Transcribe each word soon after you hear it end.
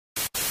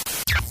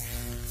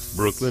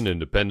Brooklyn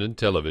Independent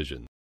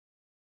Television.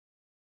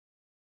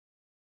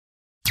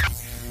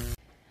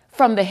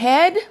 From the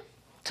head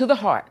to the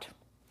heart.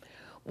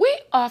 We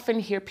often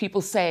hear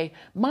people say,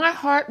 "My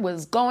heart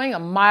was going a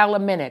mile a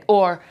minute,"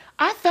 or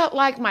 "I felt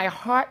like my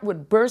heart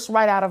would burst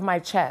right out of my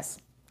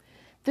chest."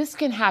 This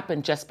can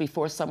happen just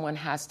before someone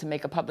has to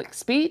make a public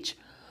speech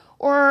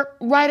or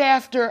right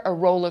after a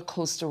roller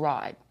coaster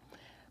ride.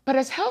 But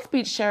as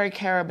Healthbeat Sherry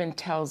Carabin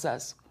tells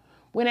us,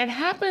 when it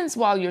happens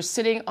while you're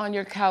sitting on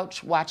your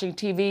couch watching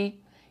TV,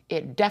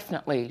 it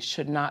definitely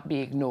should not be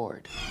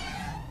ignored.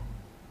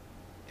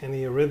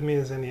 Any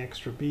arrhythmias, any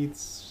extra beats,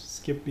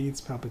 skip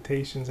beats,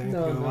 palpitations,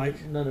 anything of the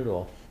like? None at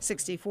all.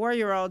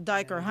 64-year-old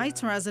Diker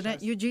Heights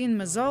resident Eugene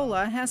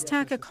Mazzola has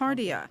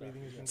tachycardia.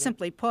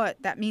 Simply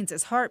put, that means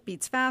his heart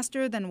beats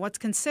faster than what's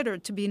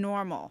considered to be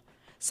normal,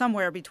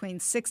 somewhere between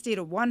 60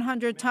 to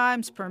 100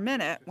 times per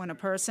minute when a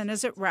person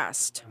is at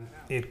rest.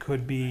 It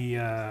could be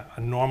a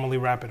normally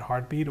rapid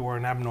heartbeat or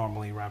an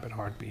abnormally rapid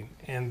heartbeat.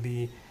 And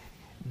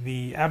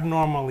the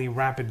abnormally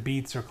rapid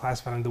beats are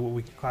classified into what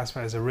we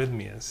classify as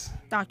arrhythmias.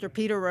 Dr.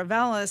 Peter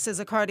Rouvelas is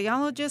a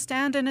cardiologist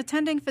and an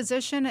attending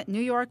physician at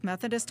NY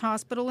Methodist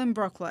Hospital in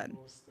Brooklyn.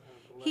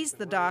 He's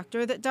the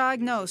doctor that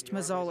diagnosed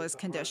Mazzola's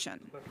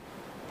condition.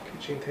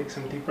 Could you take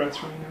some deep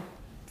breaths right now?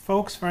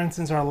 Folks, for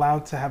instance, are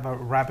allowed to have a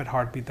rapid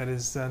heartbeat that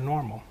is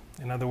normal.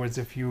 In other words,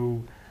 if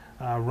you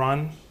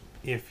run,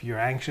 if you're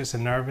anxious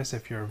and nervous,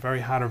 if you're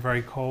very hot or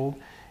very cold,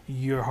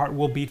 your heart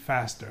will beat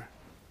faster.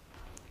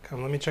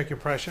 Come, let me check your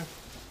pressure.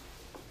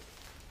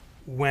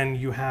 When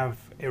you have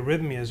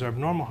arrhythmias or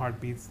abnormal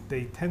heartbeats,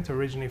 they tend to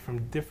originate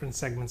from different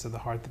segments of the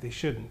heart that they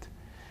shouldn't.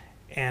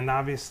 And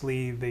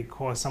obviously, they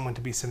cause someone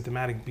to be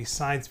symptomatic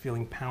besides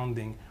feeling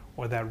pounding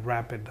or that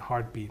rapid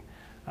heartbeat.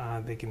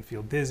 They can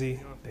feel dizzy,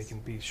 they can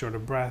be short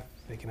of breath,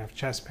 they can have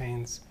chest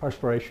pains.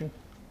 Perspiration,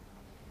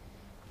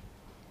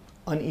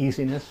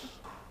 uneasiness,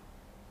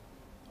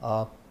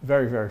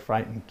 very, very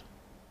frightened,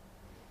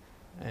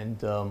 and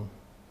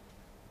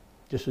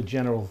just a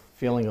general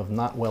feeling of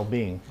not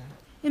well-being.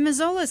 In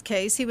Mazzola's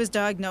case, he was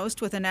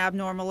diagnosed with an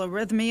abnormal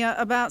arrhythmia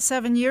about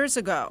 7 years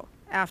ago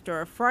after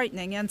a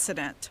frightening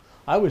incident.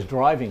 I was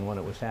driving when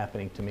it was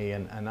happening to me,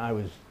 and I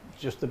was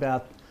just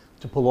about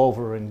to pull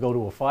over and go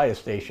to a fire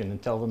station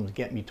and tell them to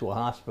get me to a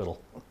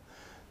hospital.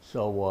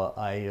 So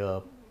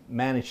I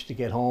managed to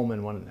get home,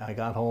 and when I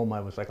got home, I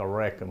was like a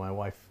wreck, and my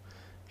wife,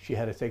 she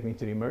had to take me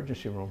to the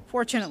emergency room.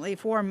 Fortunately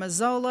for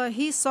Mazzola,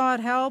 he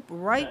sought help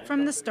right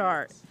from the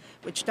start,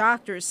 which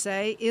doctors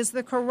say is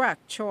the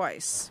correct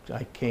choice.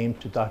 I came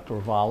to Dr.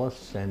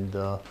 Rouvelas, and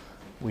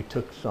we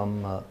took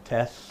some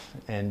tests,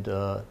 and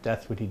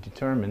that's what he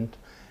determined,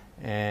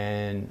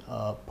 and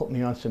put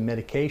me on some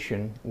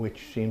medication,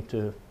 which seemed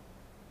to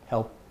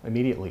help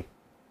immediately.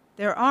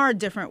 There are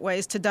different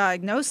ways to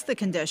diagnose the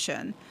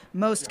condition.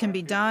 Most can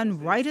be done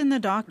right in the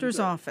doctor's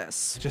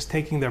office. Just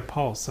taking their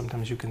pulse,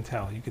 sometimes you can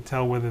tell. You can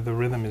tell whether the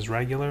rhythm is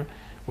regular,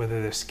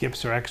 whether there's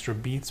skips or extra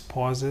beats,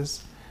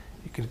 pauses.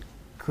 You can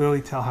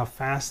clearly tell how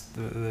fast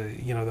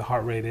the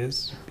heart rate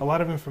is. A lot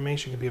of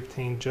information can be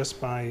obtained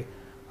just by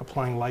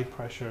applying light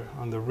pressure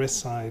on the wrist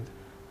side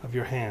of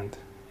your hand.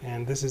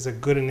 And this is a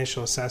good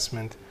initial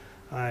assessment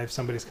if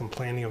somebody's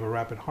complaining of a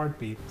rapid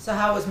heartbeat. So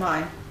how was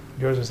mine?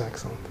 Yours was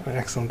excellent.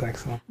 Excellent,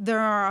 excellent. There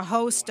are a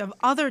host of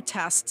other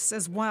tests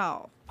as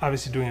well.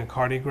 Obviously, doing a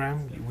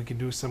cardiogram, we could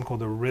do something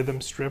called a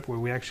rhythm strip, where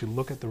we actually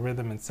look at the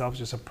rhythm itself,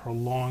 just a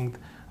prolonged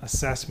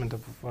assessment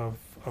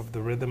of the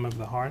rhythm of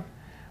the heart.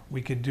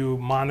 We could do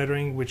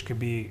monitoring, which could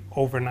be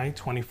overnight,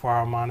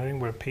 24-hour monitoring,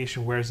 where a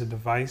patient wears a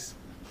device.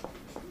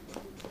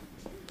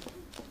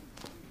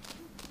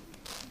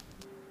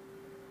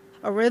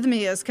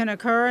 Arrhythmias can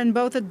occur in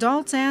both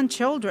adults and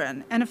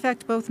children and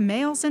affect both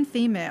males and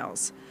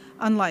females.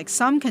 Unlike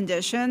some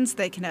conditions,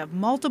 they can have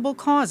multiple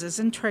causes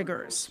and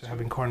triggers.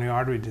 Having coronary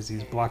artery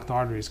disease, blocked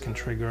arteries can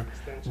trigger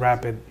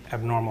rapid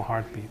abnormal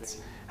heartbeats.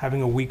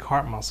 Having a weak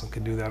heart muscle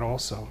can do that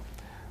also.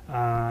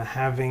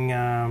 Having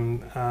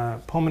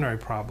pulmonary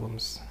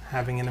problems,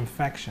 having an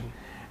infection,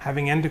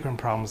 having endocrine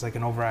problems like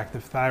an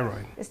overactive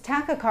thyroid. Is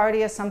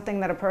tachycardia something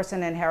that a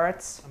person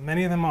inherits?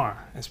 Many of them are,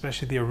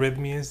 especially the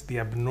arrhythmias, the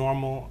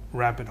abnormal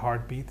rapid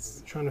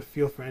heartbeats. Trying to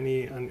feel for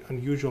any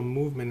unusual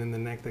movement in the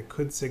neck that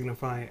could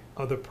signify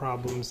other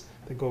problems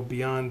that go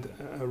beyond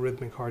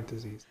arrhythmic heart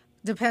disease.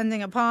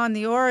 Depending upon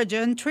the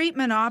origin,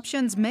 treatment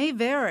options may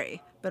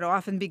vary, but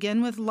often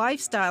begin with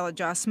lifestyle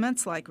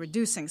adjustments like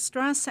reducing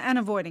stress and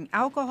avoiding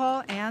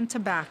alcohol and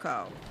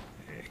tobacco.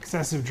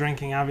 Excessive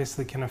drinking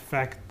obviously can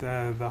affect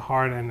the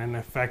heart and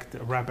affect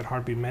a rapid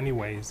heartbeat in many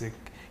ways. It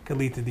could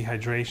lead to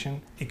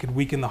dehydration. It could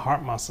weaken the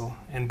heart muscle,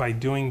 and by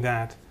doing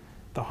that,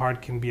 the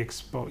heart can be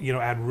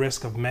at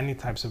risk of many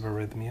types of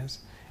arrhythmias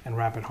and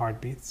rapid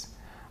heartbeats.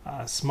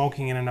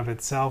 Smoking in and of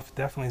itself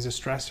definitely is a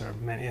stressor.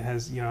 It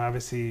has,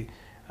 obviously,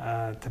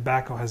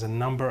 tobacco has a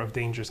number of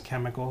dangerous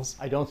chemicals.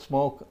 I don't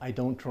smoke. I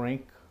don't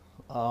drink.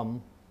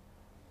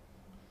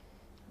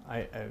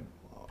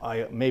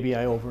 Maybe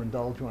I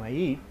overindulge when I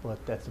eat,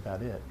 but that's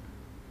about it.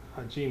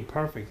 Gene,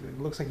 perfect.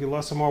 It looks like you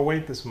lost some more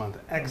weight this month.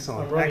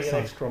 Excellent, I'm running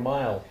excellent. an extra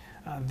mile.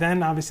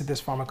 Then obviously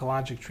there's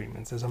pharmacologic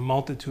treatments. There's a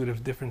multitude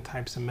of different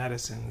types of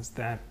medicines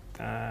that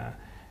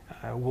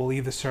will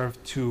either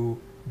serve to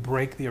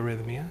break the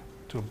arrhythmia,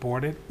 to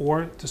abort it,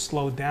 or to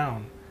slow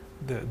down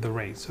the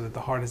rate so that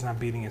the heart is not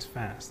beating as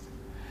fast.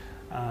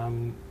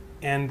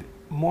 And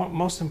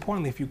most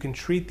importantly, if you can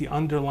treat the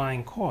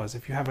underlying cause,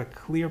 if you have a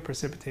clear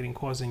precipitating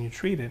cause and you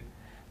treat it,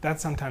 that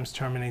sometimes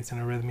terminates an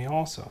arrhythmia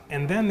also.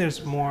 And then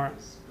there's more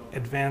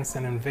advanced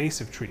and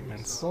invasive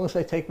treatments. As long as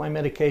I take my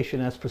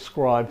medication as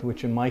prescribed,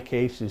 which in my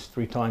case is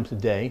 3 times a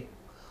day,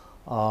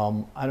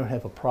 I don't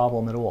have a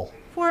problem at all.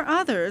 For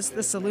others,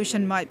 the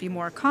solution might be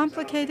more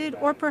complicated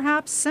or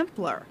perhaps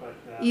simpler.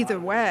 Either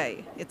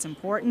way, it's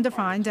important to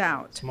find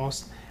out.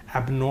 Most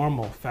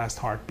abnormal fast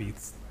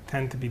heartbeats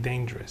tend to be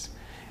dangerous,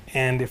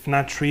 and if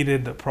not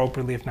treated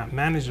appropriately, if not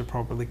managed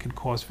appropriately, could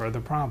cause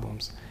further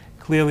problems.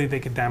 Clearly,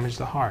 they could damage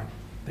the heart.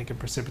 They could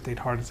precipitate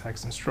heart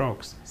attacks and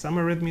strokes. Some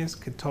arrhythmias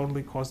could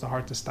totally cause the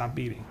heart to stop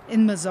beating.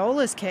 In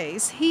Mazzola's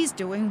case, he's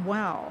doing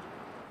well.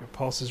 Your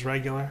pulse is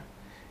regular,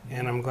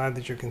 and I'm glad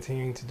that you're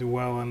continuing to do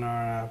well on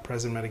our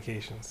present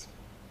medications.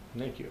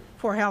 Thank you.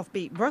 For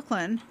Healthbeat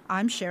Brooklyn,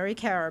 I'm Sherry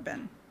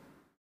Carabin.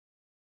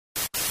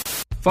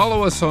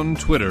 Follow us on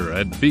Twitter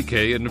at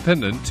BK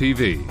Independent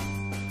TV.